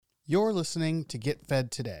You're listening to Get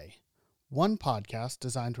Fed Today, one podcast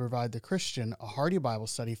designed to provide the Christian a hearty Bible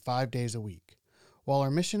study 5 days a week. While our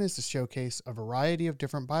mission is to showcase a variety of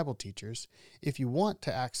different Bible teachers, if you want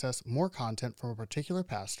to access more content from a particular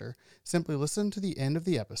pastor, simply listen to the end of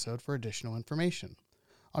the episode for additional information.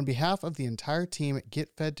 On behalf of the entire team at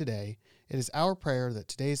Get Fed Today, it is our prayer that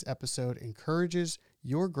today's episode encourages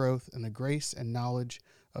your growth in the grace and knowledge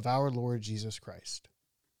of our Lord Jesus Christ.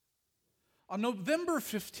 On November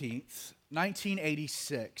 15th,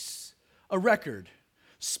 1986, a record,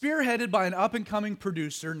 spearheaded by an up-and-coming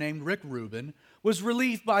producer named Rick Rubin, was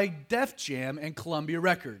released by Def Jam and Columbia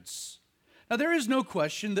Records. Now, there is no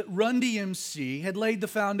question that Run DMC had laid the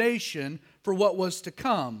foundation for what was to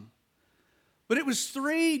come. But it was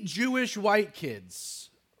three Jewish white kids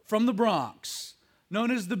from the Bronx,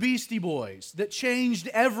 known as the Beastie Boys, that changed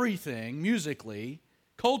everything musically,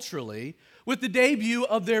 culturally, with the debut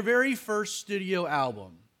of their very first studio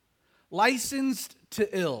album. Licensed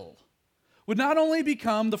to Ill would not only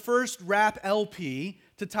become the first rap LP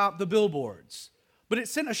to top the billboards, but it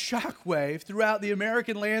sent a shockwave throughout the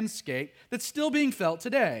American landscape that's still being felt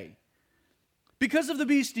today. Because of the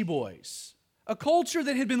Beastie Boys, a culture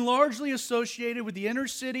that had been largely associated with the inner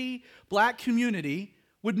city black community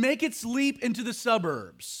would make its leap into the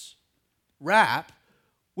suburbs. Rap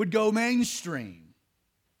would go mainstream.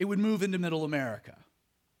 It would move into middle America.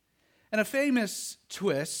 And a famous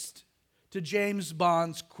twist to James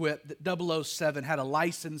Bond's quip that 007 had a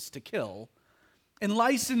license to kill. In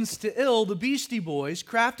License to Ill, the Beastie Boys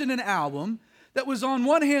crafted an album that was on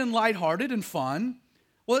one hand lighthearted and fun,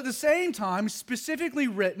 while at the same time specifically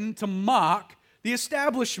written to mock the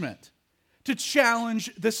establishment, to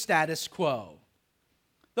challenge the status quo.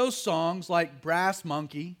 Those songs like Brass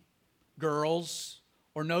Monkey, Girls,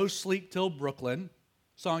 or No Sleep Till Brooklyn,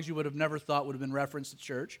 songs you would have never thought would have been referenced at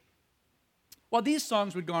church. While these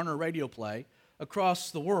songs would garner radio play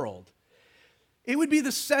across the world, it would be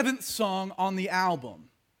the seventh song on the album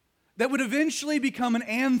that would eventually become an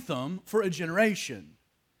anthem for a generation.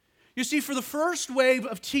 You see, for the first wave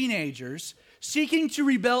of teenagers seeking to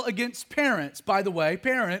rebel against parents, by the way,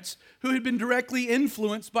 parents who had been directly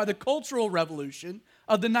influenced by the Cultural Revolution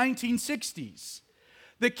of the 1960s,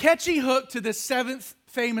 the catchy hook to the seventh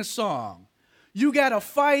famous song, "You gotta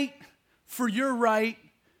fight for your right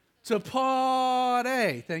to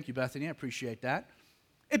party." Thank you, Bethany. I appreciate that.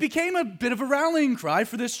 It became a bit of a rallying cry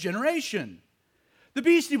for this generation. The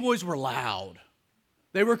Beastie Boys were loud.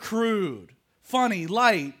 They were crude, funny,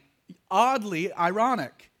 light, oddly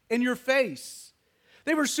ironic, in your face.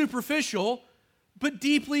 They were superficial, but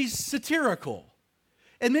deeply satirical.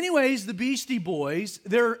 In many ways, the Beastie Boys,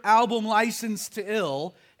 their album License to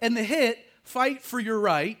Ill, and the hit Fight for Your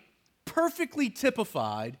Right, perfectly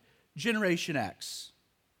typified Generation X.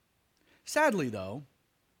 Sadly, though,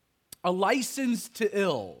 a license to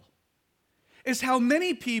ill is how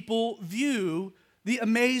many people view the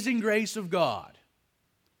amazing grace of God,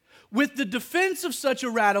 with the defense of such a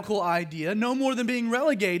radical idea no more than being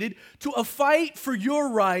relegated to a fight for your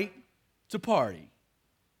right to party.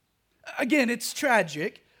 Again, it's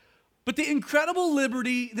tragic, but the incredible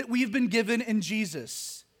liberty that we've been given in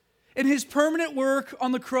Jesus and his permanent work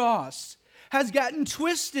on the cross has gotten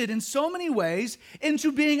twisted in so many ways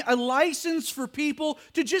into being a license for people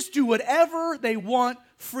to just do whatever they want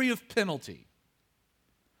free of penalty.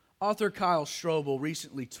 Author Kyle Strobel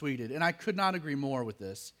recently tweeted, and I could not agree more with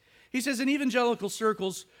this. He says, in evangelical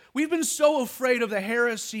circles, we've been so afraid of the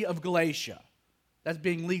heresy of Galatia, that's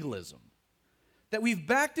being legalism, that we've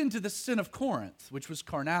backed into the sin of Corinth, which was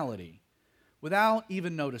carnality, without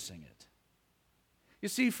even noticing it. You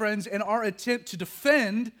see, friends, in our attempt to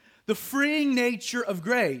defend the freeing nature of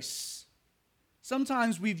grace,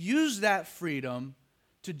 sometimes we've used that freedom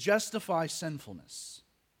to justify sinfulness.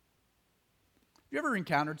 Have you ever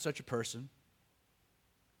encountered such a person?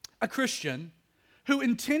 A Christian who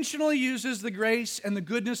intentionally uses the grace and the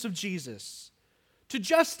goodness of Jesus to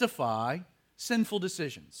justify sinful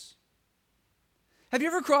decisions. Have you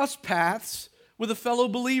ever crossed paths with a fellow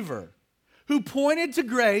believer who pointed to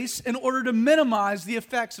grace in order to minimize the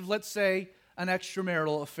effects of, let's say, an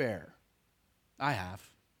extramarital affair? I have.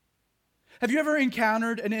 Have you ever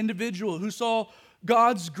encountered an individual who saw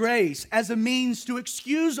God's grace as a means to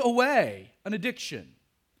excuse away an addiction,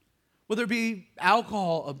 whether it be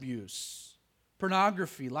alcohol abuse,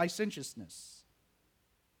 pornography, licentiousness?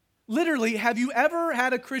 Literally, have you ever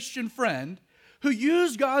had a Christian friend who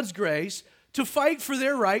used God's grace to fight for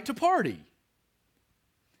their right to party?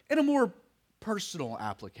 In a more personal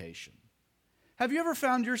application, have you ever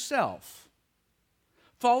found yourself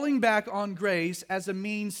falling back on grace as a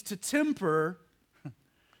means to temper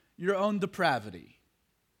your own depravity?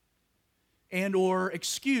 and or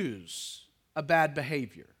excuse a bad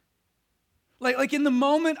behavior. Like in the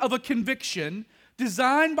moment of a conviction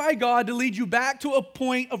designed by God to lead you back to a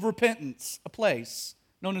point of repentance, a place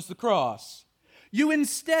known as the cross, you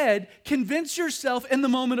instead convince yourself in the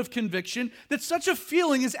moment of conviction that such a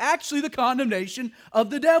feeling is actually the condemnation of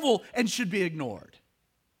the devil and should be ignored.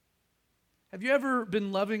 Have you ever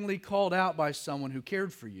been lovingly called out by someone who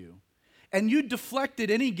cared for you, and you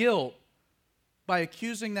deflected any guilt by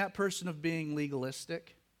accusing that person of being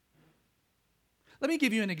legalistic? Let me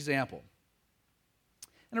give you an example.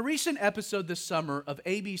 In a recent episode this summer of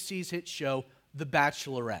ABC's hit show, The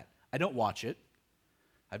Bachelorette, I don't watch it,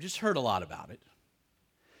 I've just heard a lot about it.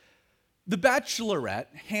 The Bachelorette,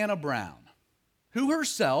 Hannah Brown, who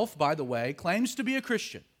herself, by the way, claims to be a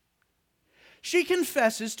Christian, she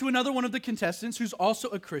confesses to another one of the contestants who's also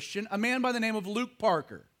a Christian, a man by the name of Luke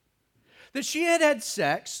Parker, that she had had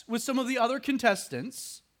sex with some of the other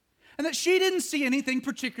contestants and that she didn't see anything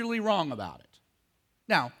particularly wrong about it.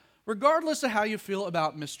 Now, regardless of how you feel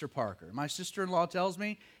about Mr. Parker, my sister-in-law tells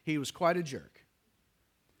me he was quite a jerk.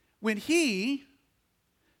 When he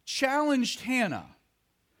challenged Hannah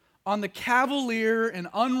on the cavalier and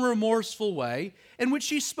unremorseful way in which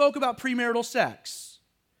she spoke about premarital sex,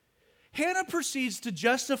 Hannah proceeds to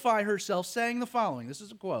justify herself saying the following. This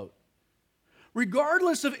is a quote.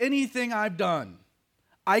 "Regardless of anything I've done,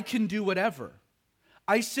 I can do whatever.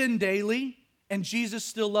 I sin daily, and Jesus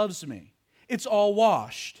still loves me. It's all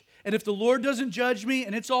washed. And if the Lord doesn't judge me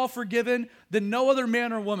and it's all forgiven, then no other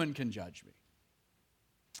man or woman can judge me."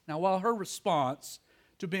 Now, while her response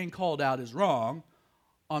to being called out is wrong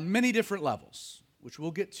on many different levels, which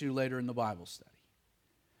we'll get to later in the Bible study,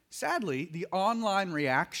 sadly, the online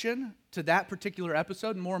reaction to that particular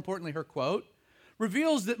episode, and more importantly, her quote,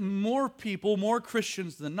 reveals that more people, more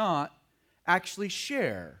Christians than not, actually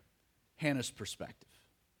share Hannah's perspective.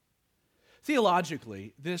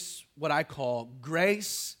 Theologically, this, what I call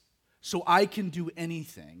grace so I can do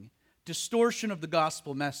anything, distortion of the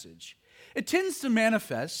gospel message, it tends to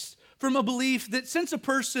manifest from a belief that since a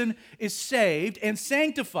person is saved and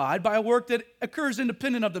sanctified by a work that occurs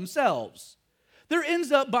independent of themselves, there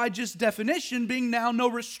ends up by just definition being now no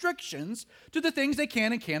restrictions to the things they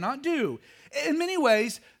can and cannot do. In many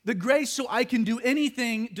ways, the grace so I can do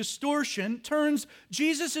anything distortion turns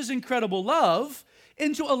Jesus' incredible love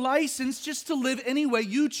into a license just to live any way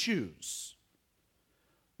you choose.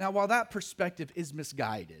 Now, while that perspective is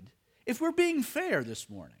misguided, if we're being fair this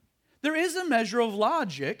morning, there is a measure of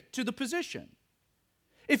logic to the position.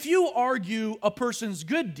 If you argue a person's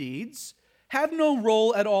good deeds have no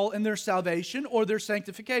role at all in their salvation or their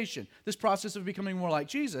sanctification, this process of becoming more like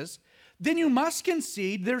Jesus, then you must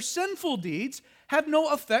concede their sinful deeds have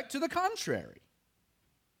no effect to the contrary.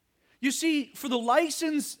 You see, for the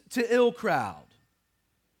license to ill crowd,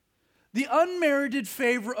 the unmerited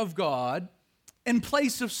favor of God in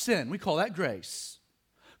place of sin, we call that grace,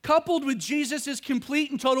 coupled with Jesus' complete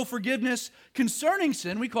and total forgiveness concerning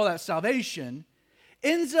sin, we call that salvation,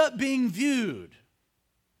 ends up being viewed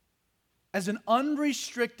as an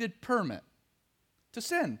unrestricted permit to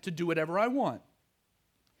sin, to do whatever I want.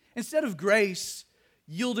 Instead of grace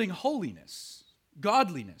yielding holiness,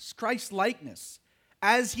 godliness, Christ-likeness,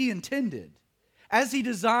 as He intended, as He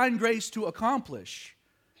designed grace to accomplish,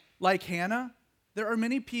 like Hannah, there are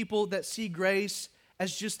many people that see grace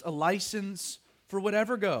as just a license for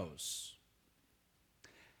whatever goes.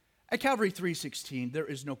 At Calvary 3:16, there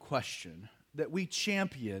is no question that we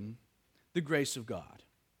champion the grace of God,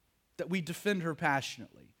 that we defend her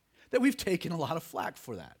passionately, that we've taken a lot of flack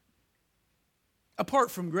for that.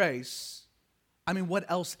 Apart from grace, what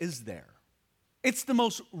else is there? It's the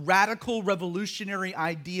most radical, revolutionary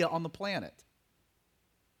idea on the planet.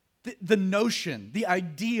 The notion, the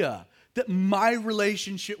idea that my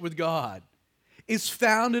relationship with God is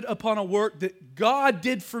founded upon a work that God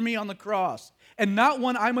did for me on the cross and not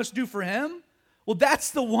one I must do for Him, well,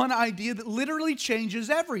 that's the one idea that literally changes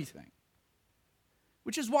everything.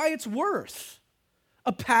 Which is why it's worth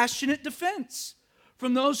a passionate defense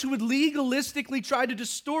from those who would legalistically try to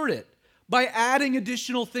distort it by adding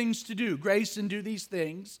additional things to do, grace and do these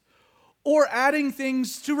things, or adding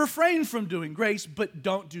things to refrain from doing, grace but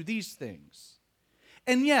don't do these things.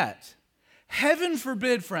 And yet, heaven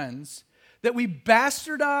forbid, friends, that we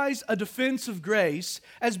bastardize a defense of grace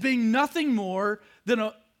as being nothing more than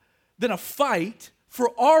a fight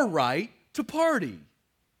for our right to party.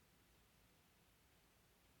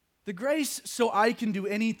 The grace so I can do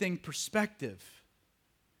anything perspective,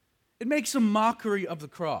 it makes a mockery of the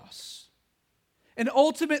cross. And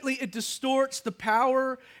ultimately it distorts the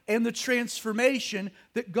power and the transformation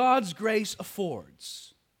that God's grace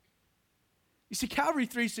affords. You see, Calvary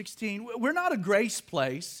 3:16, we're not a grace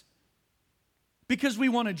place because we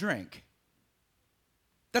want to drink.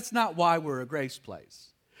 That's not why we're a grace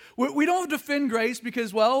place. We don't defend grace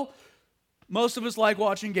because, well, most of us like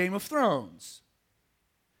watching Game of Thrones.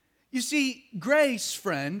 You see, grace,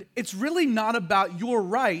 friend, it's really not about your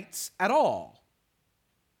rights at all.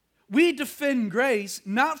 We defend grace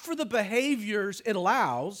not for the behaviors it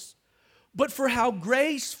allows, but for how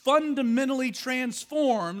grace fundamentally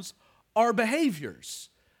transforms our behaviors.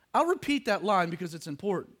 I'll repeat that line because it's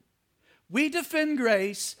important. We defend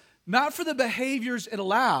grace not for the behaviors it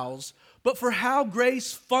allows, but for how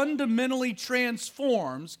grace fundamentally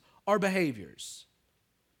transforms our behaviors.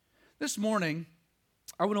 This morning,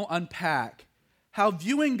 I want to unpack how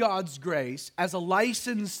viewing God's grace as a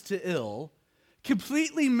license to ill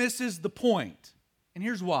completely misses the point. And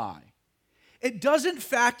here's why. It doesn't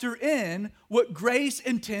factor in what grace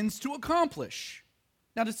intends to accomplish.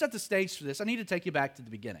 Now, to set the stage for this, I need to take you back to the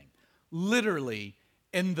beginning. Literally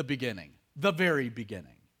in the beginning, the very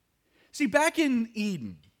beginning. See, back in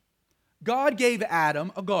Eden, God gave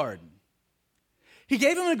Adam a garden. He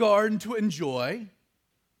gave him a garden to enjoy,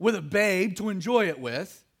 with a babe to enjoy it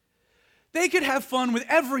with. They could have fun with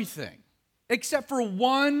everything except for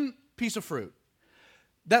one piece of fruit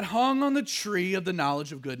that hung on the tree of the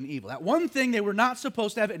knowledge of good and evil. That one thing they were not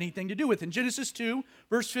supposed to have anything to do with. In Genesis 2,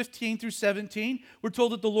 verse 15 through 17, we're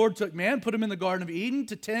told that the Lord took man, put him in the Garden of Eden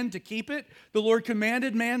to tend, to keep it. The Lord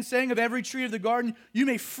commanded man, saying, of every tree of the garden you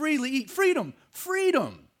may freely eat. Freedom,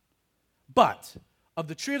 freedom. But of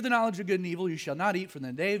the tree of the knowledge of good and evil you shall not eat, for in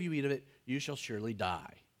the day you eat of it, you shall surely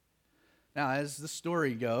die. Now, as the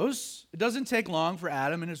story goes, it doesn't take long for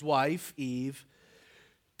Adam and his wife, Eve,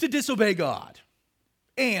 to disobey God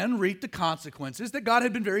and reap the consequences that God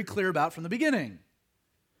had been very clear about from the beginning.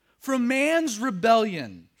 From man's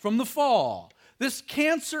rebellion, from the fall, this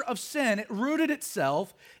cancer of sin, it rooted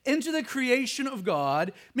itself into the creation of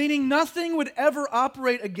God, meaning nothing would ever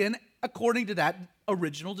operate again according to that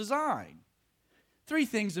original design. Three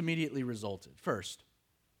things immediately resulted. First,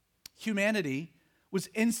 humanity was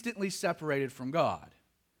instantly separated from God.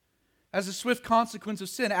 As a swift consequence of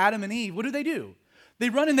sin, Adam and Eve, what do? They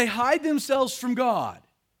run and they hide themselves from God.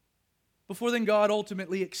 Before then, God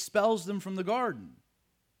ultimately expels them from the garden.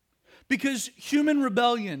 Because human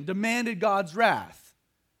rebellion demanded God's wrath.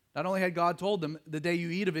 Not only had God told them, the day you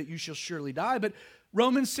eat of it, you shall surely die, but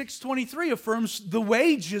Romans 6:23 affirms the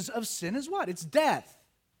wages of sin is what? It's death.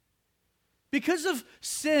 Because of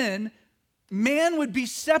sin, man would be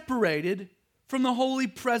separated from the holy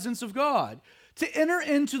presence of God. To enter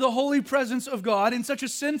into the holy presence of God in such a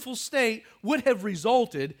sinful state would have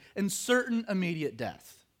resulted in certain immediate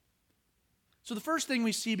death. So the first thing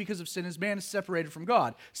we see because of sin is man is separated from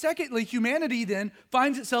God. Secondly, humanity then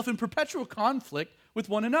finds itself in perpetual conflict with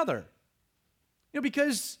one another.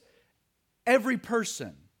 Because every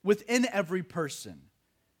person, within every person,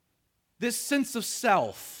 this sense of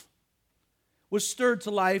self was stirred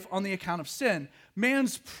to life on the account of sin.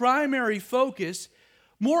 Man's primary focus,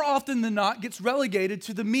 more often than not, gets relegated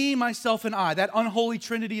to the me, myself, and I, that unholy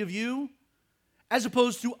trinity of you, as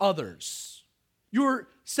opposed to others. You're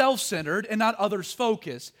self-centered and not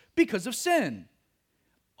others-focused because of sin.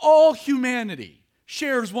 All humanity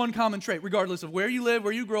shares one common trait, regardless of where you live,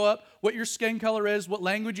 where you grow up, what your skin color is, what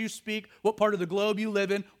language you speak, what part of the globe you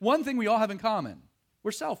live in. One thing we all have in common: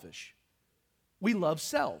 we're selfish. We love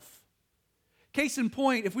self. Case in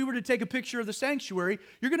point, if we were to take a picture of the sanctuary,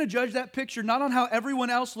 you're going to judge that picture not on how everyone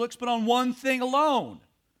else looks, but on one thing alone: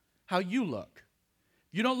 how you look.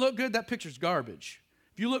 If you don't look good, that picture's garbage.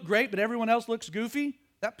 If you look great, but everyone else looks goofy,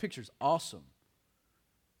 that picture's awesome.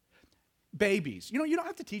 Babies. You don't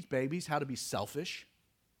have to teach babies how to be selfish.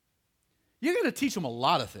 You're going to teach them a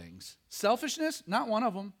lot of things. Selfishness, not one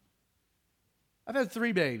of them. I've had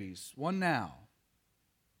 3 babies, one now.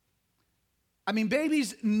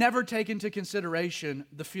 Babies never take into consideration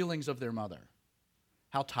the feelings of their mother.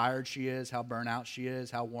 How tired she is, how burnt out she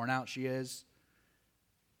is, how worn out she is.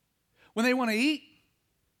 When they want to eat,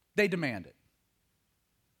 they demand it.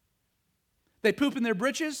 They poop in their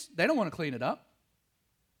britches, they don't want to clean it up.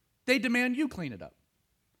 They demand you clean it up.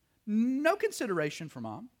 No consideration for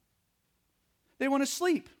mom. They want to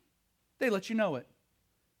sleep, they let you know it.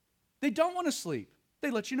 They don't want to sleep,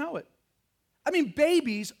 they let you know it.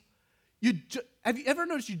 Babies, have you ever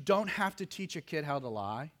noticed you don't have to teach a kid how to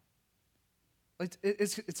lie?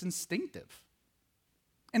 It's instinctive.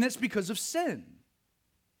 And it's because of sin.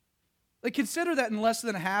 Consider that in less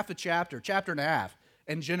than half a chapter and a half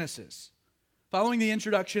in Genesis. Following the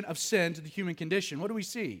introduction of sin to the human condition, what do we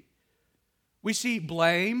see? We see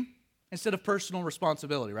blame instead of personal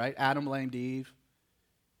responsibility, right? Adam blamed Eve.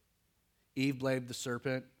 Eve blamed the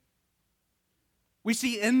serpent. We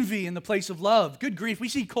see envy in the place of love. Good grief, we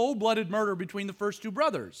see cold-blooded murder between the first two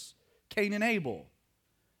brothers, Cain and Abel.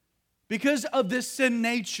 Because of this sin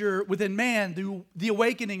nature within man, the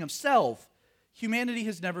awakening of self, humanity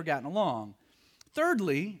has never gotten along.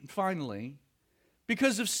 Thirdly, and finally,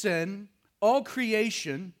 because of sin, all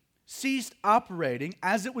creation ceased operating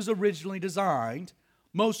as it was originally designed,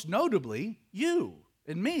 most notably you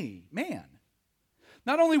and me, man.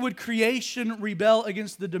 Not only would creation rebel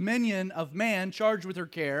against the dominion of man charged with her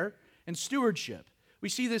care and stewardship. We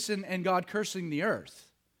see this in God cursing the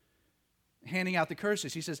earth, handing out the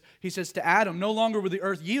curses. He says to Adam, no longer will the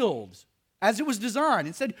earth yield as it was designed.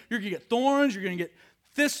 Instead, you're going to get thorns, you're going to get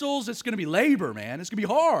thistles. It's going to be labor, man. It's going to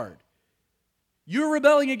be hard. You're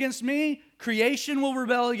rebelling against me, creation will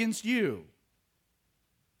rebel against you.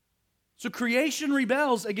 So creation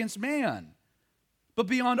rebels against man. But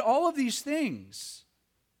beyond all of these things,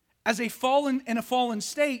 in a fallen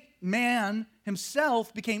state, man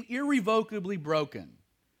himself became irrevocably broken.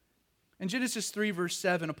 In Genesis 3, verse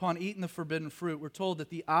 7, upon eating the forbidden fruit, we're told that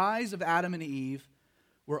the eyes of Adam and Eve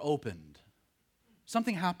were opened.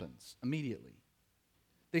 Something happens immediately.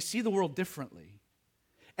 They see the world differently.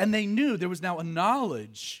 And they knew there was now a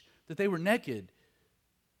knowledge that they were naked,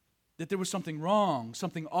 that there was something wrong,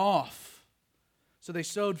 something off. So they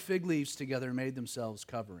sewed fig leaves together and made themselves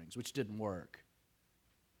coverings, which didn't work.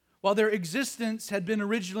 While their existence had been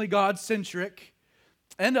originally God-centric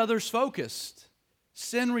and others-focused,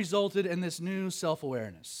 sin resulted in this new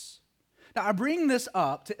self-awareness. Now, I bring this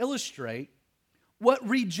up to illustrate what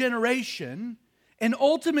regeneration and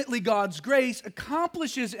ultimately God's grace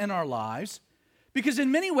accomplishes in our lives, because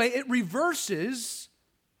in many ways it reverses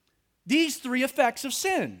these three effects of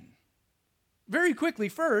sin. Very quickly,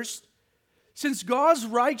 first, since God's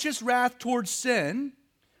righteous wrath towards sin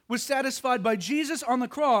was satisfied by Jesus on the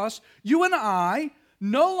cross, you and I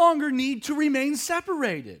no longer need to remain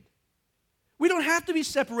separated. We don't have to be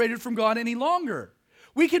separated from God any longer.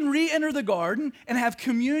 We can re-enter the garden and have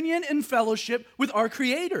communion and fellowship with our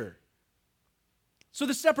Creator. So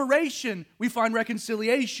the separation, we find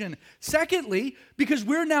reconciliation. Secondly, because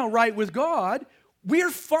we're now right with God,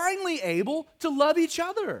 we're finally able to love each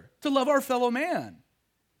other, to love our fellow man.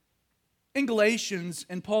 In Galatians,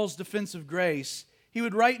 in Paul's defense of grace, he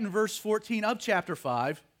would write in verse 14 of chapter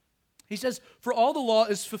 5, he says, for all the law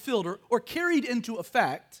is fulfilled or carried into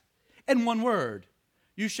effect in one word,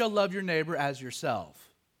 you shall love your neighbor as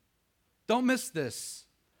yourself. Don't miss this.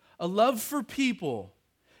 A love for people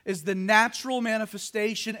is the natural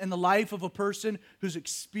manifestation in the life of a person who's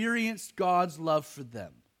experienced God's love for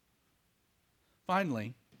them.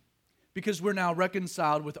 Finally, because we're now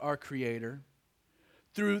reconciled with our Creator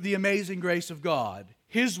through the amazing grace of God,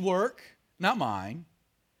 His work, not mine,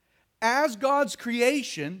 as God's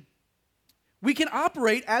creation, we can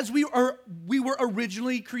operate as we were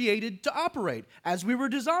originally created to operate, as we were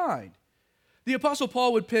designed. The Apostle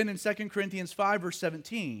Paul would pen in 2 Corinthians 5, verse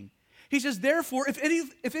 17, he says, therefore,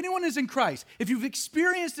 if anyone is in Christ, if you've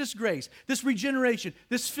experienced this grace, this regeneration,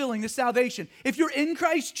 this filling, this salvation, if you're in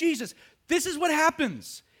Christ Jesus, this is what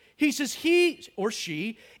happens. He says he or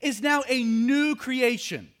she is now a new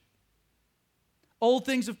creation. Old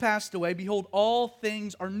things have passed away. Behold, all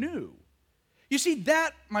things are new. You see,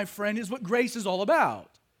 that, my friend, is what grace is all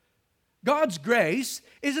about. God's grace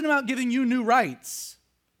isn't about giving you new rights.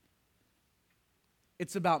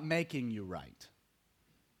 It's about making you right.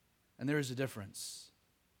 And there is a difference.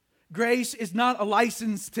 Grace is not a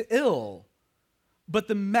license to ill, but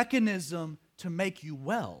the mechanism to make you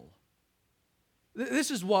well. This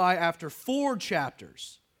is why after 4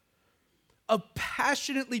 chapters of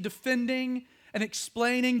passionately defending and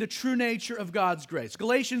explaining the true nature of God's grace,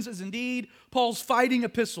 Galatians is indeed Paul's fighting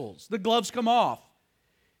epistles. The gloves come off.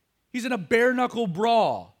 He's in a bare-knuckle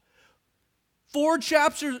brawl. 4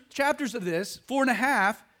 chapters of this,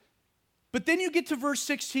 4.5, but then you get to verse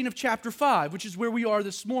 16 of chapter 5, which is where we are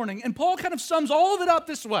this morning, and Paul kind of sums all of it up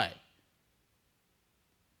this way.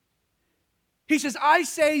 He says, I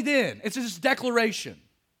say then, it's this declaration.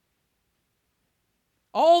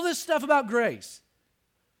 All this stuff about grace.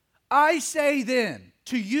 I say then,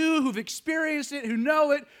 to you who've experienced it, who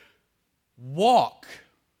know it, walk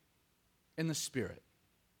in the Spirit.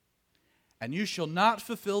 And you shall not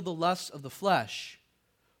fulfill the lusts of the flesh.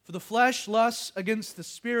 For the flesh lusts against the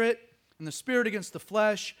Spirit, and the Spirit against the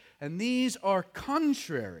flesh, and these are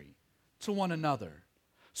contrary to one another,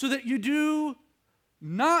 so that you do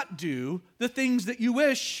not do the things that you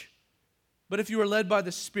wish. But if you are led by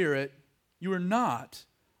the Spirit, you are not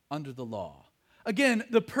under the law. Again,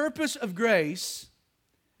 the purpose of grace,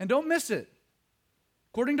 and don't miss it,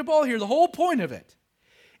 according to Paul here, the whole point of it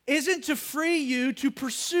isn't to free you to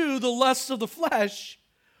pursue the lusts of the flesh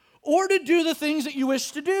or to do the things that you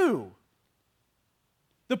wish to do.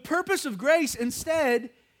 The purpose of grace instead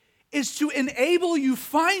is to enable you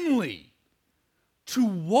finally to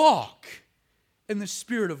walk in the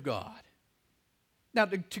Spirit of God. Now,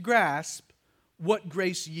 to grasp what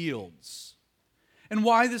grace yields and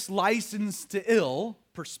why this license to ill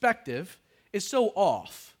perspective is so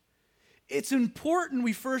off, it's important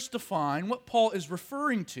we first define what Paul is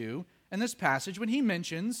referring to in this passage when he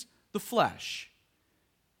mentions the flesh.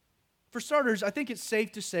 For starters, I think it's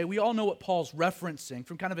safe to say we all know what Paul's referencing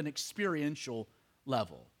from kind of an experiential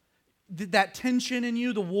level. That tension in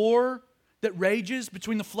you, the war that rages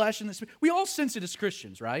between the flesh and the spirit, we all sense it as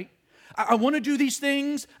Christians, right? I want to do these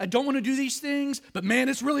things, I don't want to do these things, but man,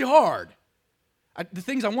 it's really hard. The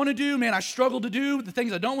things I want to do, man, I struggle to do. The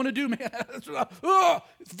things I don't want to do, man,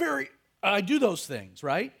 I do those things,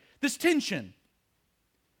 right? This tension.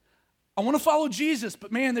 I want to follow Jesus,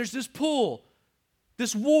 but man, there's this pull,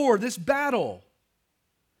 this war, this battle.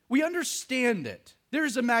 We understand it.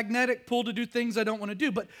 There's a magnetic pull to do things I don't want to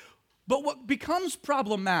do. But what becomes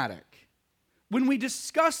problematic when we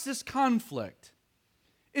discuss this conflict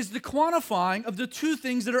is the quantifying of the two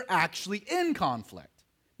things that are actually in conflict.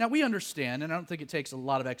 Now, we understand, and I don't think it takes a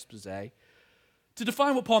lot of expose, to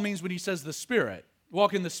define what Paul means when he says the Spirit.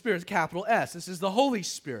 Walk in the Spirit, capital S. This is the Holy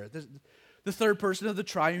Spirit, the third person of the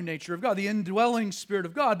triune nature of God, the indwelling Spirit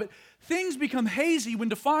of God. But things become hazy when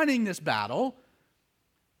defining this battle,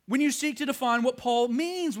 when you seek to define what Paul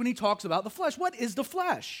means when he talks about the flesh. What is the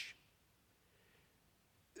flesh?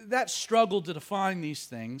 That struggle to define these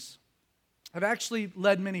things have actually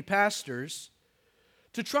led many pastors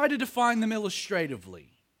to try to define them illustratively.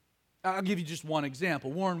 I'll give you just one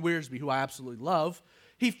example. Warren Wiersbe, who I absolutely love,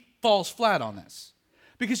 he falls flat on this.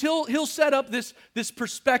 Because he'll set up this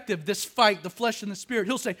perspective, this fight, the flesh and the spirit.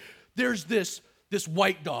 He'll say, there's this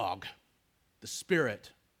white dog, the spirit,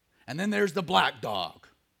 and then there's the black dog,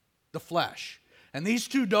 the flesh. And these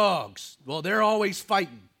two dogs, well, they're always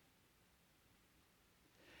fighting.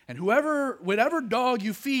 And whatever dog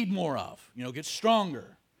you feed more of, gets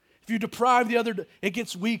stronger. If you deprive the other, it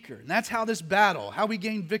gets weaker. And that's how this battle, how we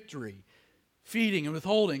gain victory, feeding and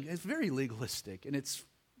withholding, it's very legalistic and it's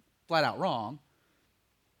flat out wrong.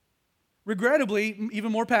 Regrettably,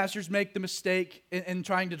 even more pastors make the mistake in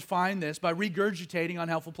trying to define this by regurgitating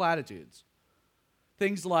unhelpful platitudes.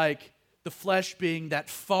 Things like the flesh being that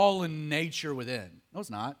fallen nature within. No,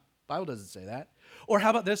 it's not. The Bible doesn't say that. Or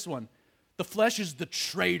how about this one? The flesh is the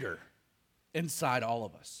traitor inside all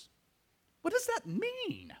of us. What does that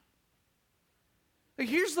mean?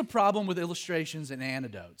 Here's the problem with illustrations and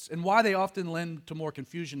anecdotes and why they often lend to more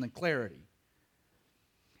confusion than clarity.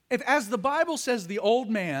 If, as the Bible says, the old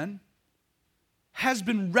man has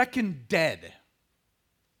been reckoned dead,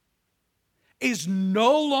 is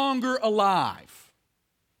no longer alive,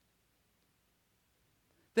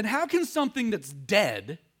 then how can something that's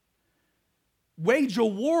dead wage a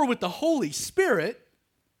war with the Holy Spirit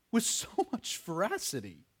with so much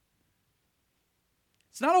veracity?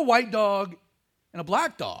 It's not a white dog and a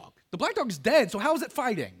black dog. The black dog is dead, so how is it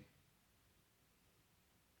fighting?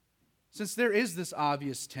 Since there is this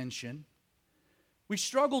obvious tension, we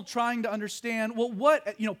struggle trying to understand, well,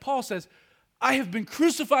 what, Paul says, I have been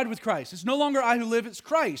crucified with Christ. It's no longer I who live, it's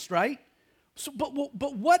Christ, right? So, but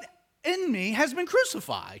what in me has been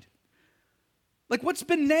crucified? Like what's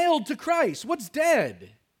been nailed to Christ? What's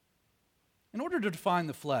dead? In order to define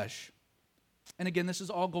the flesh, and again, this is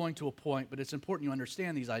all going to a point, but it's important you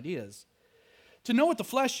understand these ideas. To know what the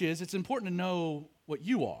flesh is, it's important to know what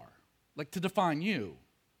you are, like to define you.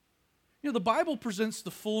 The Bible presents the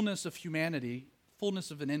fullness of humanity,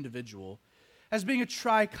 fullness of an individual, as being a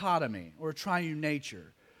trichotomy or a triune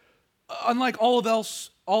nature. Unlike all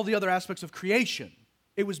the other aspects of creation,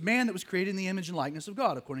 it was man that was created in the image and likeness of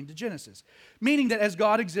God, according to Genesis. Meaning that as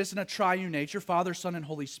God exists in a triune nature, Father, Son, and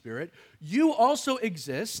Holy Spirit, you also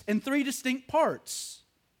exist in three distinct parts.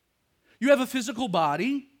 You have a physical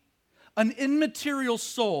body, an immaterial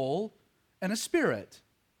soul, and a spirit.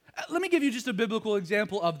 Let me give you just a biblical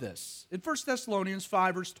example of this. In 1 Thessalonians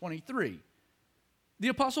 5, verse 23, the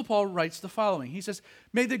Apostle Paul writes the following. He says,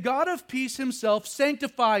 "May the God of peace himself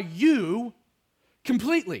sanctify you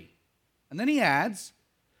completely." And then he adds,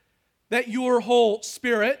 "that your whole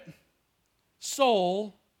spirit,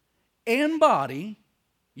 soul, and body,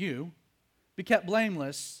 you, be kept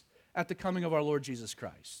blameless at the coming of our Lord Jesus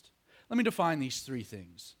Christ." Let me define these three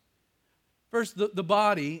things. First, the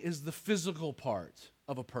body is the physical part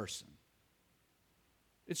of a person.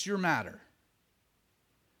 It's your matter.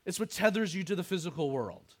 It's what tethers you to the physical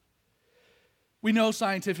world. We know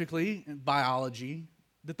scientifically, in biology,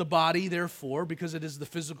 that the body, therefore, because it is the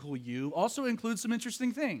physical you, also includes some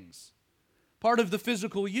interesting things. Part of the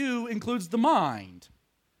physical you includes the mind.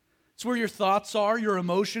 It's where your thoughts are, your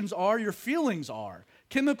emotions are, your feelings are.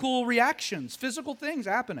 Chemical reactions, physical things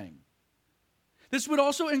happening. This would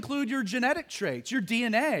also include your genetic traits, your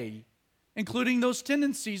DNA, including those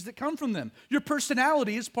tendencies that come from them. Your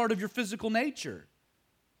personality is part of your physical nature.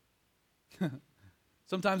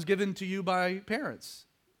 Sometimes given to you by parents.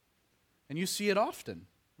 And you see it often,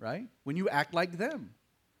 right? When you act like them.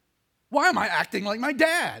 Why am I acting like my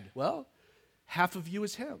dad? Well, half of you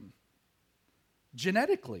is him.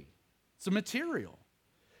 Genetically, it's a material.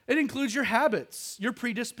 It includes your habits, your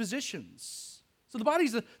predispositions. So the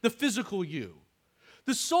body's the physical you.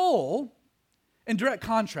 The soul, in direct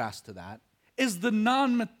contrast to that, is the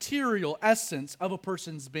non-material essence of a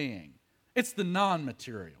person's being. It's the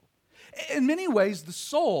non-material. In many ways, the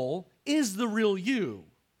soul is the real you.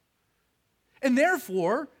 And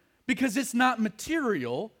therefore, because it's not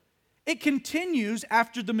material, it continues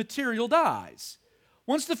after the material dies.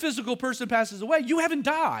 Once the physical person passes away, you haven't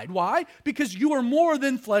died. Why? Because you are more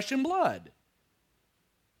than flesh and blood.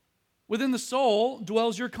 Within the soul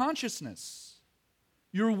dwells your consciousness,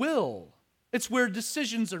 your will. It's where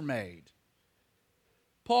decisions are made.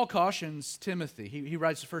 Paul cautions Timothy. He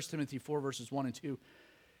writes 1 Timothy 4, verses 1 and 2.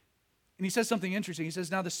 And he says something interesting. He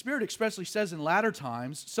says, "Now the Spirit expressly says in latter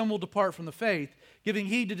times, some will depart from the faith, giving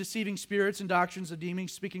heed to deceiving spirits and doctrines of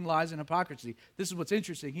demons, speaking lies and hypocrisy." This is what's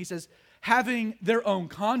interesting. He says, having their own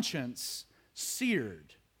conscience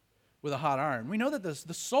seared with a hot iron. We know that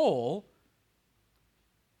the soul,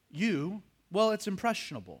 it's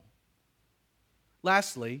impressionable.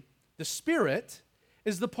 Lastly, the Spirit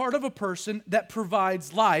is the part of a person that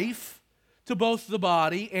provides life to both the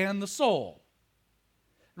body and the soul.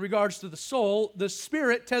 In regards to the soul, the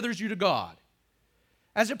Spirit tethers you to God.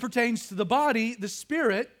 As it pertains to the body, the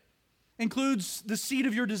Spirit includes the seat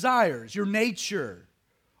of your desires, your nature,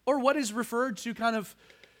 or what is referred to kind of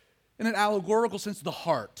in an allegorical sense, the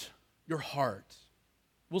heart, your heart.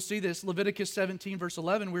 We'll see this, Leviticus 17, verse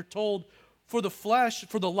 11, we're told, for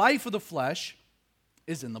the life of the flesh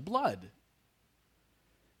is in the blood.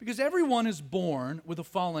 Because everyone is born with a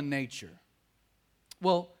fallen nature.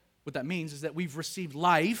 Well, what that means is that we've received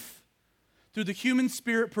life through the human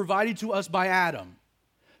spirit provided to us by Adam.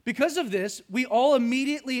 Because of this, we all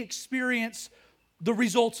immediately experience the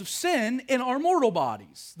results of sin in our mortal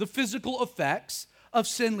bodies, the physical effects of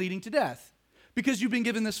sin leading to death. Because you've been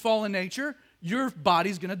given this fallen nature, your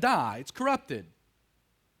body's going to die. It's corrupted.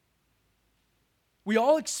 We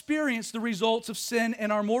all experience the results of sin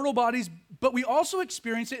in our mortal bodies, but we also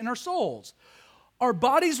experience it in our souls. Our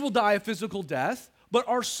bodies will die a physical death, but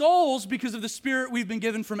our souls, because of the Spirit we've been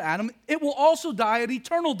given from Adam, it will also die an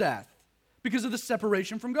eternal death because of the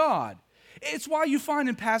separation from God. It's why you find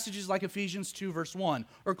in passages like Ephesians 2, verse 1,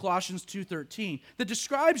 or Colossians 2:13, that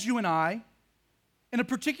describes you and I in a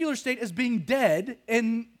particular state as being dead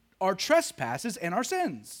in our trespasses and our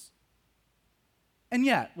sins. And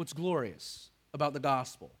yet, what's glorious about the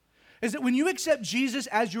gospel is that when you accept Jesus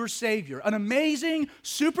as your Savior, an amazing,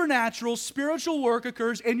 supernatural, spiritual work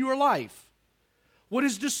occurs in your life. What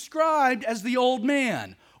is described as the old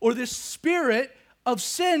man, or this spirit of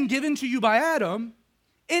sin given to you by Adam,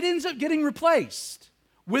 it ends up getting replaced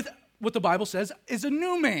with what the Bible says is a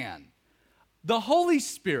new man, the Holy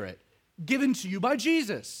Spirit given to you by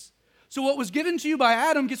Jesus. So what was given to you by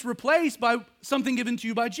Adam gets replaced by something given to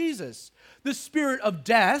you by Jesus. The spirit of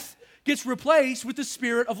death gets replaced with the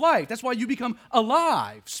spirit of life. That's why you become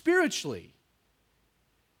alive spiritually.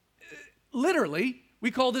 Literally, we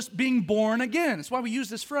call this being born again. That's why we use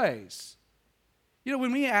this phrase. You know,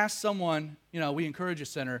 when we ask someone, we encourage a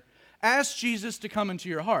sinner, ask Jesus to come into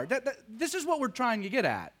your heart. This is what we're trying to get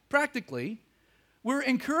at. Practically, we're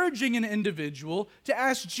encouraging an individual to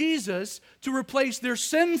ask Jesus to replace their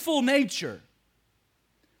sinful nature,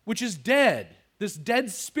 which is dead, this dead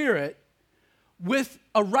spirit, with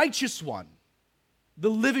a righteous one, the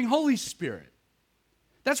living Holy Spirit.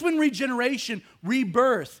 That's when regeneration,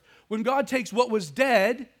 rebirth, when God takes what was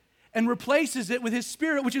dead and replaces it with His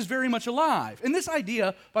Spirit, which is very much alive. And this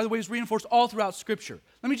idea, by the way, is reinforced all throughout Scripture.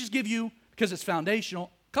 Let me just give you, because it's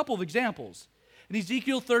foundational, a couple of examples. In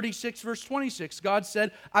Ezekiel 36, verse 26, God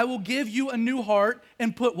said, "I will give you a new heart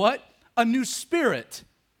and put" what? "A new spirit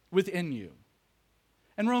within you."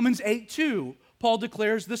 In Romans 8:2, Paul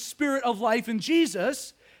declares, "The Spirit of life in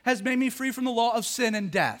Jesus has made me free from the law of sin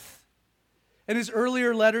and death." In his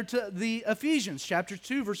earlier letter to the Ephesians, chapter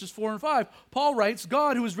 2, verses 4 and 5, Paul writes,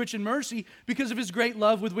 "God, who is rich in mercy, because of His great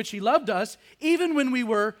love with which He loved us, even when we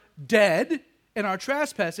were dead in our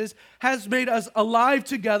trespasses, has made us alive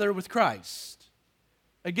together with Christ."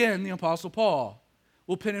 Again, the Apostle Paul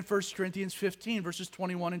will pen in 1 Corinthians 15, verses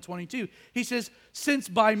 21 and 22. He says, since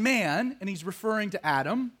by man, and he's referring to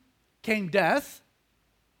Adam, came death,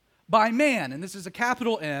 by man, and this is a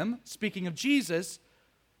capital M, speaking of Jesus,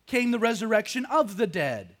 came the resurrection of the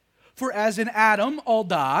dead. For as in Adam all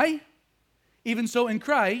die, even so in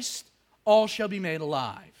Christ all shall be made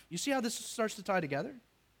alive. You see how this starts to tie together?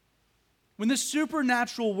 When this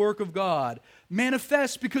supernatural work of God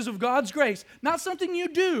manifests because of God's grace, not something you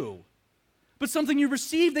do, but something you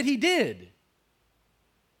receive that He did.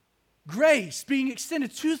 Grace being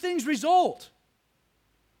extended, two things result.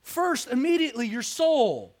 First, immediately, your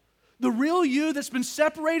soul, the real you that's been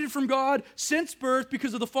separated from God since birth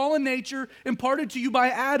because of the fallen nature imparted to you by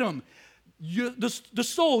Adam, the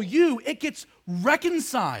soul, it gets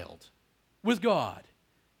reconciled with God,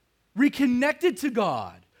 reconnected to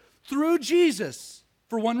God through Jesus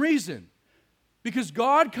for one reason, because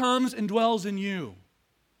God comes and dwells in you,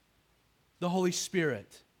 the Holy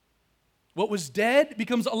Spirit. What was dead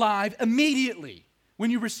becomes alive immediately when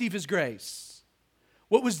you receive His grace.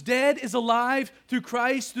 What was dead is alive through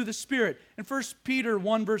Christ, through the Spirit. In 1 Peter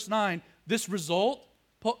 1, verse 9, this result,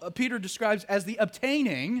 Peter describes as the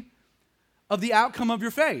obtaining of the outcome of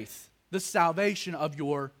your faith, the salvation of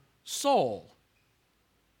your soul.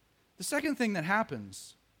 The second thing that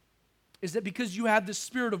happens is that because you have the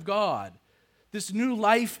Spirit of God, this new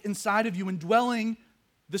life inside of you indwelling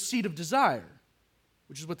the seed of desire,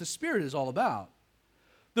 which is what the Spirit is all about,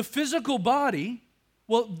 the physical body,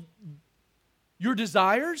 your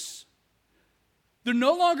desires, they're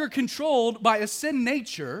no longer controlled by a sin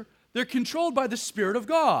nature, they're controlled by the Spirit of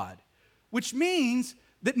God, which means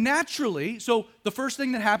that naturally, so the first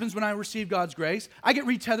thing that happens when I receive God's grace, I get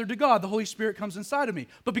retethered to God. The Holy Spirit comes inside of me.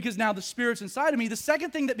 But because now the Spirit's inside of me, the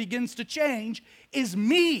second thing that begins to change is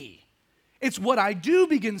me. It's what I do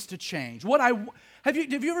begins to change. Have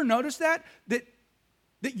you ever noticed that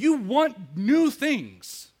you want new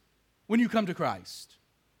things when you come to Christ?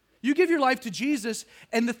 You give your life to Jesus,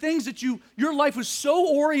 and the things that your life was so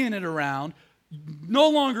oriented around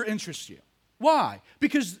no longer interest you. Why?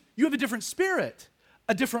 Because you have a different spirit,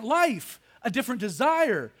 a different life, a different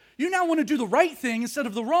desire. You now want to do the right thing instead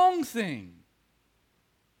of the wrong thing.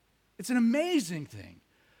 It's an amazing thing.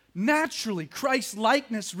 Naturally,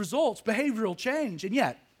 Christ-likeness results, behavioral change. And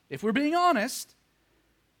yet, if we're being honest,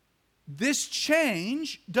 this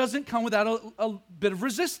change doesn't come without a bit of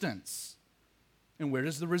resistance. And where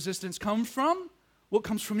does the resistance come from? Well, it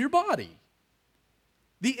comes from your body.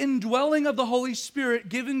 The indwelling of the Holy Spirit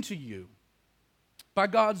given to you by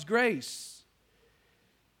God's grace,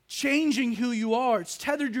 changing who you are. It's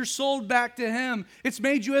tethered your soul back to Him. It's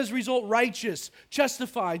made you as a result righteous,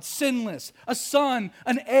 justified, sinless, a son,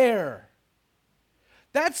 an heir.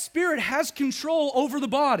 That Spirit has control over the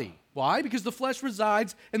body. Why? Because the flesh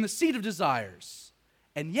resides in the seat of desires.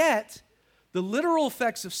 And yet, the literal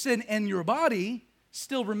effects of sin in your body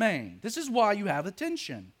still remain. This is why you have a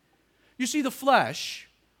tension. You see, the flesh,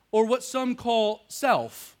 or what some call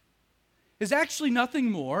self, is actually nothing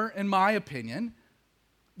more, in my opinion,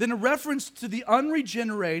 than a reference to the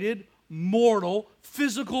unregenerated, mortal,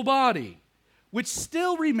 physical body, which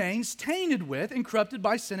still remains tainted with and corrupted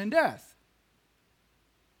by sin and death.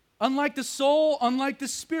 Unlike the soul, unlike the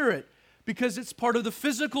spirit, because it's part of the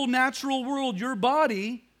physical, natural world, your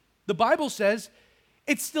body, the Bible says,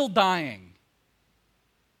 it's still dying.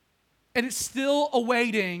 And it's still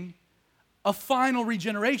awaiting a final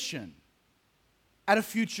regeneration at a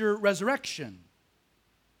future resurrection.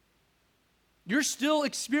 You're still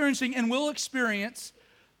experiencing and will experience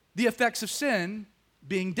the effects of sin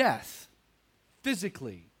being death,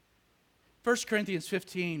 physically. 1 Corinthians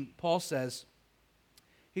 15, Paul says,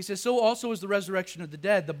 he says, so also is the resurrection of the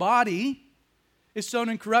dead. The body is sown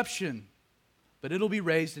in corruption, but it'll be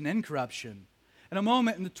raised in incorruption. In a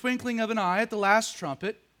moment, in the twinkling of an eye, at the last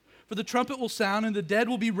trumpet, for the trumpet will sound, and the dead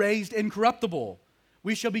will be raised incorruptible.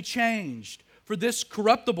 We shall be changed. For this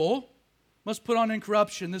corruptible must put on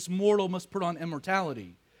incorruption, this mortal must put on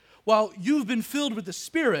immortality. While you've been filled with the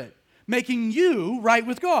Spirit, making you right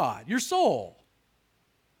with God, your soul.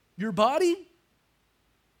 Your body,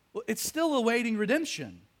 well, it's still awaiting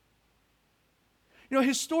redemption. You know,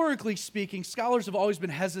 historically speaking, scholars have always been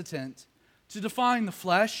hesitant to define the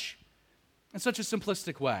flesh in such a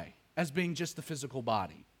simplistic way as being just the physical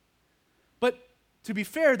body. But to be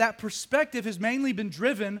fair, that perspective has mainly been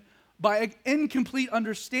driven by an incomplete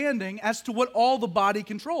understanding as to what all the body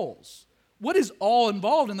controls. What is all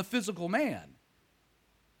involved in the physical man?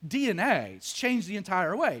 DNA. It's changed the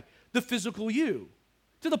entire way. The physical you.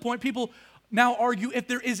 To the point people now argue if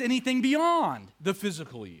there is anything beyond the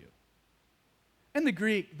physical you. In the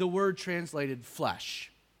Greek, the word translated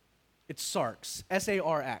flesh. It's sarx,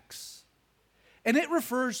 S-A-R-X. And it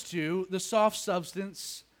refers to the soft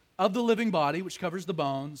substance of the living body, which covers the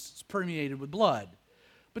bones, it's permeated with blood.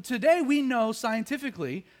 But today we know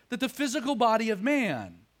scientifically that the physical body of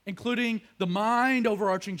man, including the mind,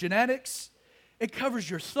 overarching genetics, it covers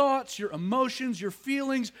your thoughts, your emotions, your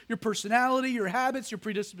feelings, your personality, your habits, your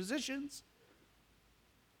predispositions.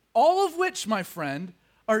 All of which, my friend,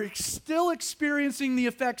 are still experiencing the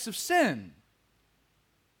effects of sin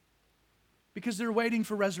because they're waiting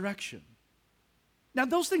for resurrection. Now,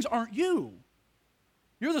 those things aren't you.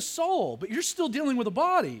 You're the soul, but you're still dealing with a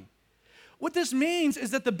body. What this means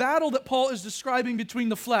is that the battle that Paul is describing between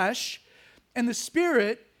the flesh and the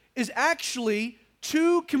spirit is actually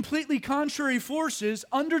two completely contrary forces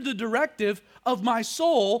under the directive of my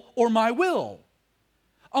soul or my will.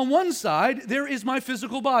 On one side, there is my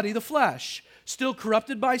physical body, the flesh, still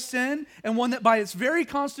corrupted by sin, and one that by its very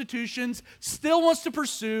constitutions still wants to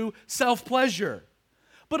pursue self-pleasure.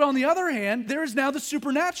 But on the other hand, there is now the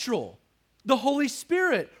supernatural, the Holy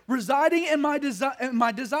Spirit residing in my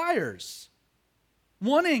desires,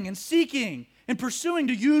 wanting and seeking and pursuing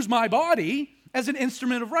to use my body as an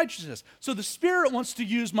instrument of righteousness. So the Spirit wants to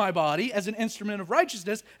use my body as an instrument of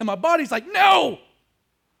righteousness, and my body's like, no,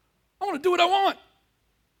 I want to do what I want.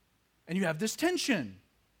 And you have this tension.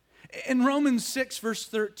 In Romans 6, verse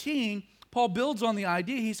 13, Paul builds on the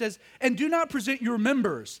idea. He says, and do not present your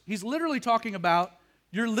members. He's literally talking about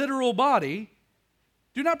your literal body.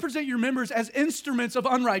 Do not present your members as instruments of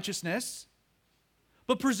unrighteousness,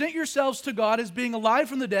 but present yourselves to God as being alive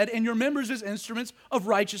from the dead and your members as instruments of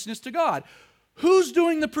righteousness to God. Who's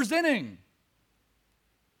doing the presenting?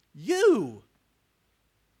 You,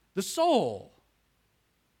 the soul.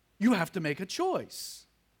 You have to make a choice.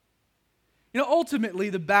 You know, ultimately,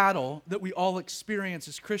 the battle that we all experience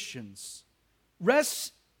as Christians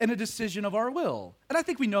rests in a decision of our will. And I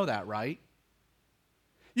think we know that, right?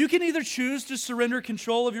 You can either choose to surrender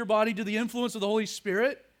control of your body to the influence of the Holy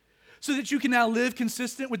Spirit so that you can now live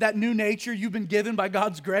consistent with that new nature you've been given by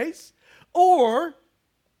God's grace, or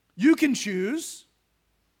you can choose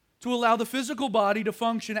to allow the physical body to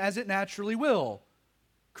function as it naturally will,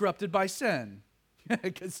 corrupted by sin,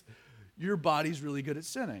 because your body's really good at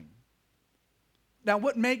sinning. Now,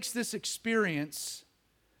 what makes this experience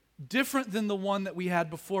different than the one that we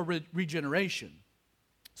had before regeneration?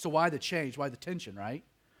 So why the change? Why the tension, right?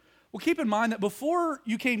 Well, keep in mind that before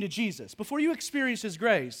you came to Jesus, before you experienced His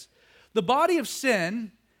grace, the body of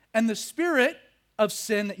sin and the spirit of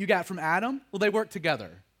sin that you got from Adam, well, they work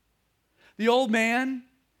together. The old man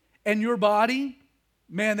and your body,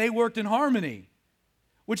 man, they worked in harmony,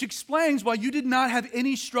 which explains why you did not have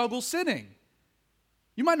any struggle sinning.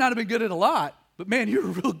 You might not have been good at a lot, but man, you're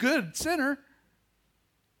a real good sinner.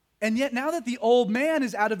 And yet now that the old man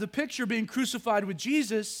is out of the picture being crucified with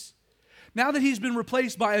Jesus, now that he's been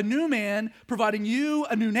replaced by a new man, providing you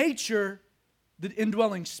a new nature, the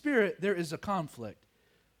indwelling spirit, there is a conflict.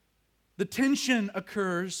 The tension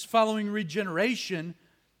occurs following regeneration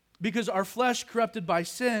because our flesh, corrupted by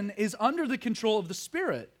sin, is under the control of the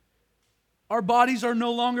Spirit. Our bodies are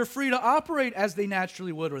no longer free to operate as they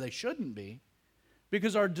naturally would, or they shouldn't be,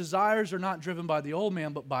 because our desires are not driven by the old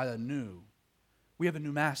man, but by the new. We have a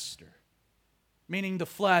new master, meaning the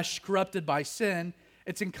flesh, corrupted by sin,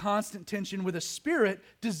 it's in constant tension with a spirit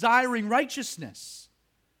desiring righteousness.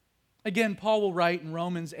 Again, Paul will write in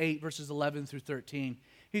Romans 8, verses 11 through 13,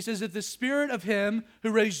 he says, if the spirit of him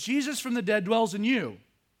who raised Jesus from the dead dwells in you,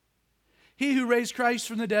 he who raised Christ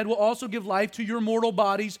from the dead will also give life to your mortal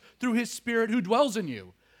bodies through his spirit who dwells in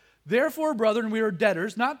you. Therefore, brethren, we are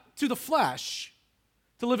debtors, not to the flesh,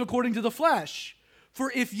 to live according to the flesh.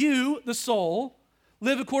 For if you, the soul,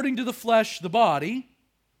 live according to the flesh, the body,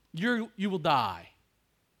 you will die.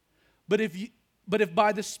 But if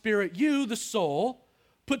by the Spirit you, the soul,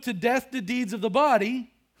 put to death the deeds of the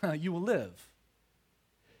body, you will live.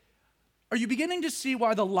 Are you beginning to see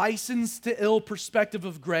why the license to ill perspective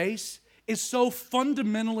of grace is so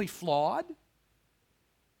fundamentally flawed?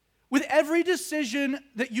 With every decision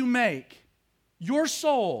that you make, your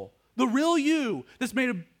soul, the real you that's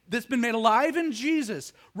been made alive in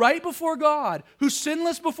Jesus, right before God, who's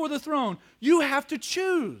sinless before the throne, you have to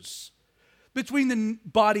choose between the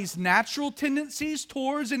body's natural tendencies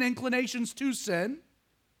towards and inclinations to sin,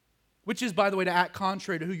 which is, by the way, to act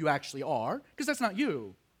contrary to who you actually are, because that's not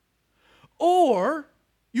you. Or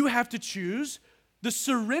you have to choose the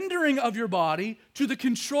surrendering of your body to the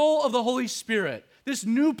control of the Holy Spirit, this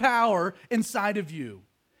new power inside of you.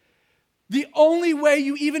 The only way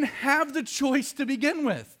you even have the choice to begin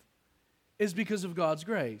with is because of God's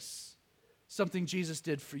grace, something Jesus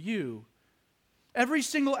did for you. Every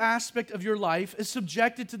single aspect of your life is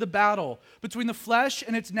subjected to the battle between the flesh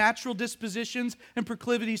and its natural dispositions and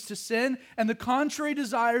proclivities to sin and the contrary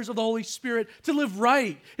desires of the Holy Spirit to live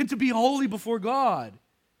right and to be holy before God.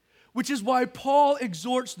 Which is why Paul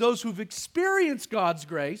exhorts those who've experienced God's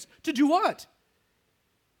grace to do what?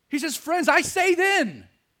 He says, friends, I say then,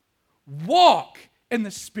 walk in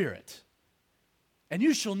the Spirit, and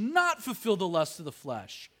you shall not fulfill the lust of the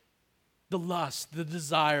flesh. The lust, the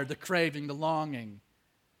desire, the craving, the longing.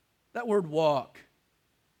 That word walk,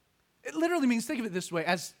 it literally means, think of it this way,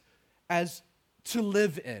 as to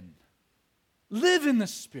live in. Live in the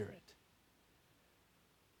Spirit.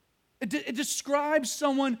 It describes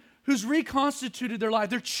someone who's reconstituted their life.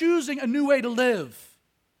 They're choosing a new way to live.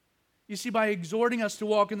 You see, by exhorting us to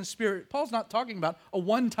walk in the Spirit, Paul's not talking about a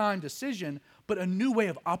one-time decision, but a new way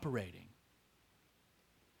of operating.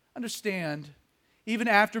 Understand, even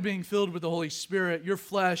after being filled with the Holy Spirit, your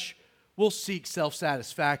flesh will seek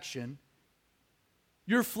self-satisfaction.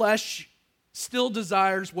 Your flesh still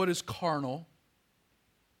desires what is carnal.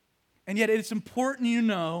 And yet it's important you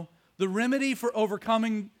know the remedy for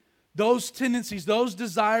overcoming those tendencies, those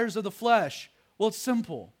desires of the flesh. Well, it's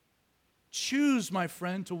simple. Choose, my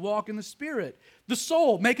friend, to walk in the Spirit. The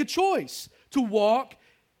soul, make a choice to walk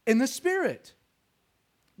in the Spirit.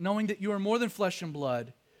 Knowing that you are more than flesh and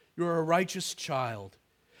blood, you're a righteous child.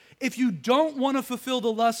 If you don't want to fulfill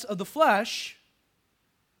the lusts of the flesh,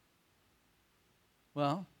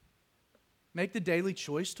 well, make the daily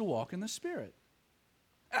choice to walk in the Spirit.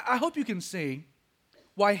 I hope you can see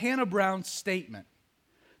why Hannah Brown's statement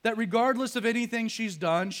that regardless of anything she's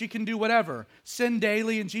done, she can do whatever, sin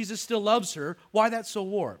daily and Jesus still loves her, why that's so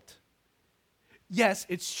warped. Yes,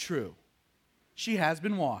 it's true. She has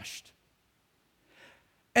been washed.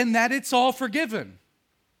 And that it's all forgiven.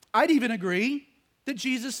 I'd even agree that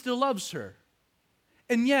Jesus still loves her.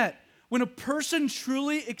 And yet, when a person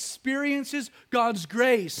truly experiences God's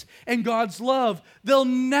grace and God's love, they'll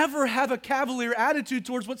never have a cavalier attitude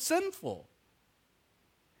towards what's sinful.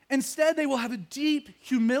 Instead, they will have a deep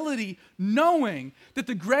humility, knowing that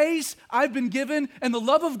the grace I've been given and the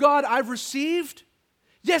love of God I've received,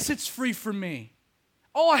 yes, it's free for me.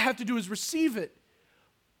 All I have to do is receive it.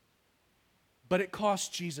 But it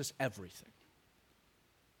cost Jesus everything.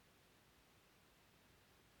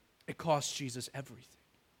 It cost Jesus everything.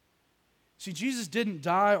 See, Jesus didn't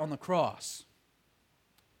die on the cross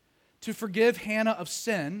to forgive Hannah of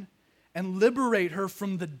sin and liberate her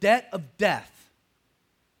from the debt of death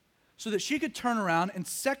so that she could turn around and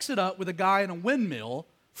sex it up with a guy in a windmill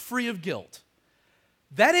free of guilt.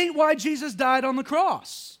 That ain't why Jesus died on the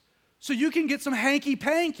cross. So you can get some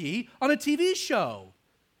hanky-panky on a TV show.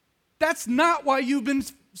 That's not why you've been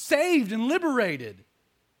saved and liberated.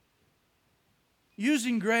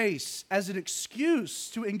 Using grace as an excuse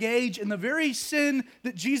to engage in the very sin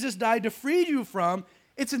that Jesus died to free you from,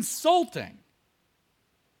 it's insulting.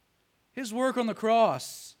 His work on the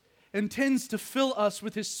cross intends to fill us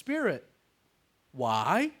with His Spirit.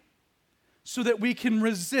 Why? So that we can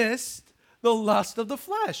resist the lust of the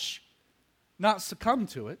flesh, not succumb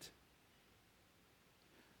to it.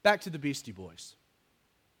 Back to the Beastie Boys.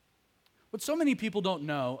 What so many people don't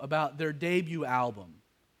know about their debut album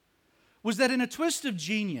was that in a twist of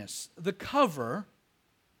genius, the cover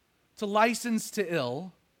to License to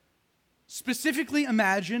Ill, specifically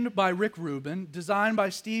imagined by Rick Rubin, designed by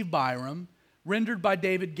Steve Byram, rendered by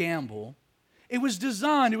David Gamble, it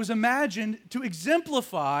was imagined to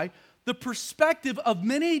exemplify the perspective of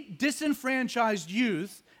many disenfranchised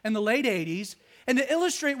youth in the late 80s and to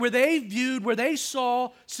illustrate where they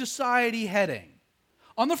saw society heading.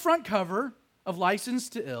 On the front cover of License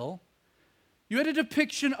to Ill, you had a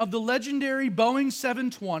depiction of the legendary Boeing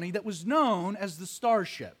 720 that was known as the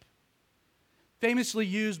Starship, famously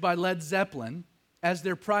used by Led Zeppelin as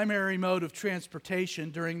their primary mode of transportation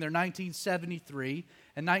during their 1973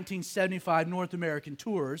 and 1975 North American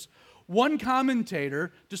tours. One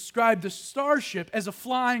commentator described the Starship as a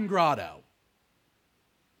flying grotto.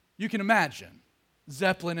 You can imagine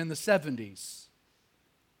Zeppelin in the 70s.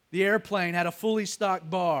 The airplane had a fully stocked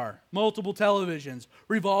bar, multiple televisions,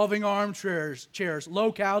 revolving armchairs,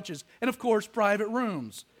 low couches, and of course, private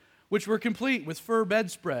rooms, which were complete with fur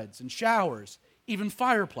bedspreads and showers, even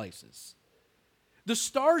fireplaces. The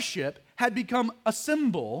Starship had become a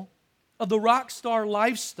symbol of the rock star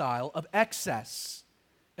lifestyle of excess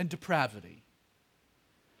and depravity.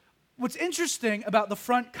 What's interesting about the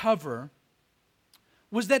front cover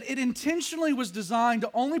was that it intentionally was designed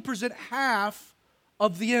to only present half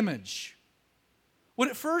of the image. What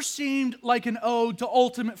at first seemed like an ode to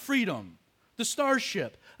ultimate freedom, the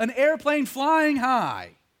Starship, an airplane flying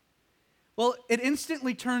high, Well, it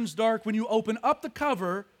instantly turns dark when you open up the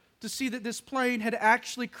cover to see that this plane had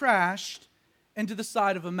actually crashed into the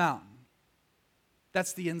side of a mountain.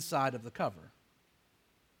 That's the inside of the cover.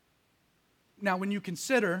 Now, when you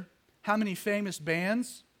consider how many famous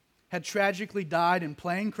bands had tragically died in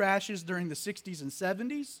plane crashes during the 60s and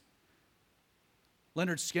 70s,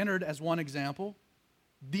 Lynyrd Skynyrd as one example,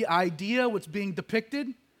 the idea what's being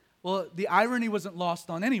depicted, well, the irony wasn't lost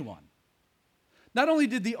on anyone. Not only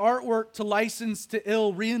did the artwork to License to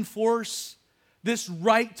Ill reinforce this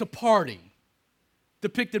right to party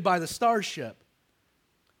depicted by the starship,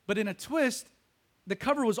 but in a twist, the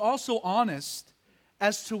cover was also honest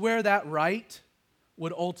as to where that right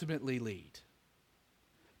would ultimately lead.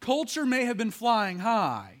 Culture may have been flying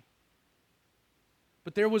high,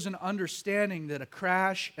 but there was an understanding that a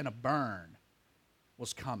crash and a burn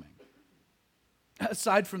was coming.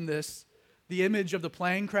 Aside from this, the image of the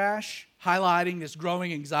plane crash highlighting this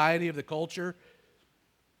growing anxiety of the culture,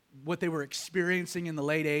 what they were experiencing in the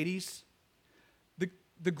late 80s,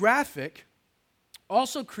 the graphic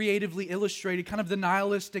also creatively illustrated kind of the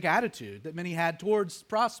nihilistic attitude that many had towards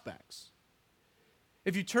prospects.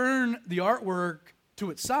 If you turn the artwork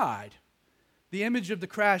to its side, the image of the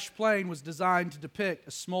crashed plane was designed to depict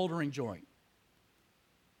a smoldering joint.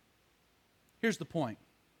 Here's the point.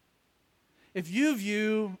 If you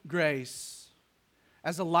view grace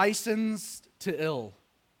as a license to ill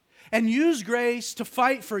and use grace to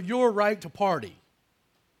fight for your right to party,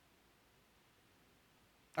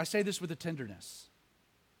 I say this with a tenderness.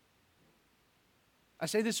 I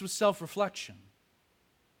say this with self-reflection.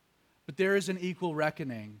 But there is an equal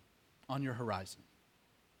reckoning on your horizon.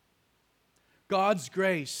 God's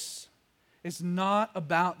grace is not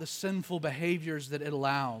about the sinful behaviors that it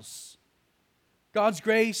allows. God's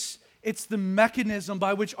grace, it's the mechanism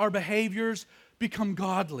by which our behaviors become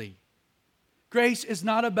godly. Grace is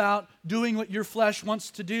not about doing what your flesh wants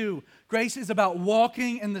to do. Grace is about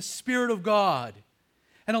walking in the Spirit of God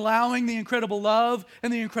and allowing the incredible love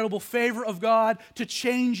and the incredible favor of God to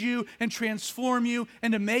change you and transform you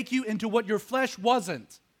and to make you into what your flesh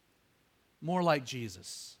wasn't, more like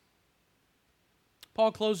Jesus.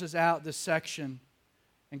 Paul closes out this section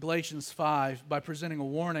in Galatians 5 by presenting a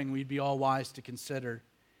warning we'd be all wise to consider.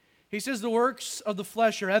 He says, the works of the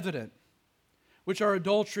flesh are evident, which are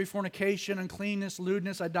adultery, fornication, uncleanness,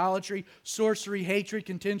 lewdness, idolatry, sorcery, hatred,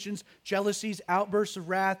 contentions, jealousies, outbursts of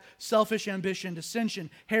wrath, selfish ambition, dissension,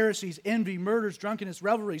 heresies, envy, murders, drunkenness,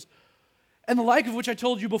 revelries, and the like of which I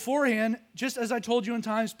told you beforehand, just as I told you in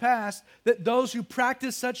times past, that those who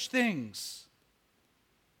practice such things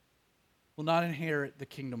will not inherit the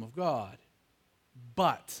kingdom of God,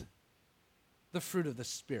 but the fruit of the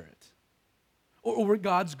Spirit, or what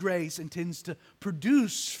God's grace intends to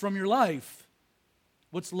produce from your life.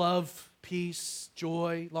 What's love, peace,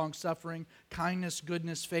 joy, long-suffering, kindness,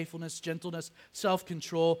 goodness, faithfulness, gentleness,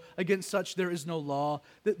 self-control. Against such there is no law.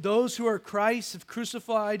 That those who are Christ have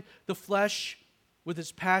crucified the flesh with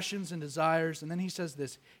its passions and desires. And then he says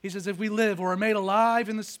this. He says, if we live or are made alive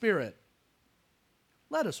in the Spirit,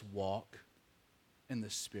 let us walk in the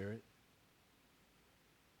Spirit.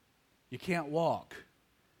 You can't walk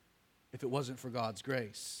if it wasn't for God's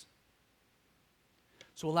grace.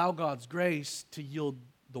 So allow God's grace to yield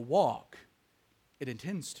the walk it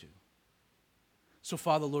intends to. So,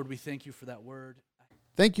 Father, Lord, we thank you for that word.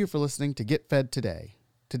 Thank you for listening to Get Fed Today.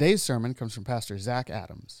 Today's sermon comes from Pastor Zach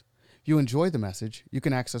Adams. If you enjoyed the message, you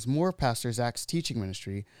can access more of Pastor Zach's teaching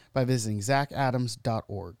ministry by visiting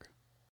zachadams.org.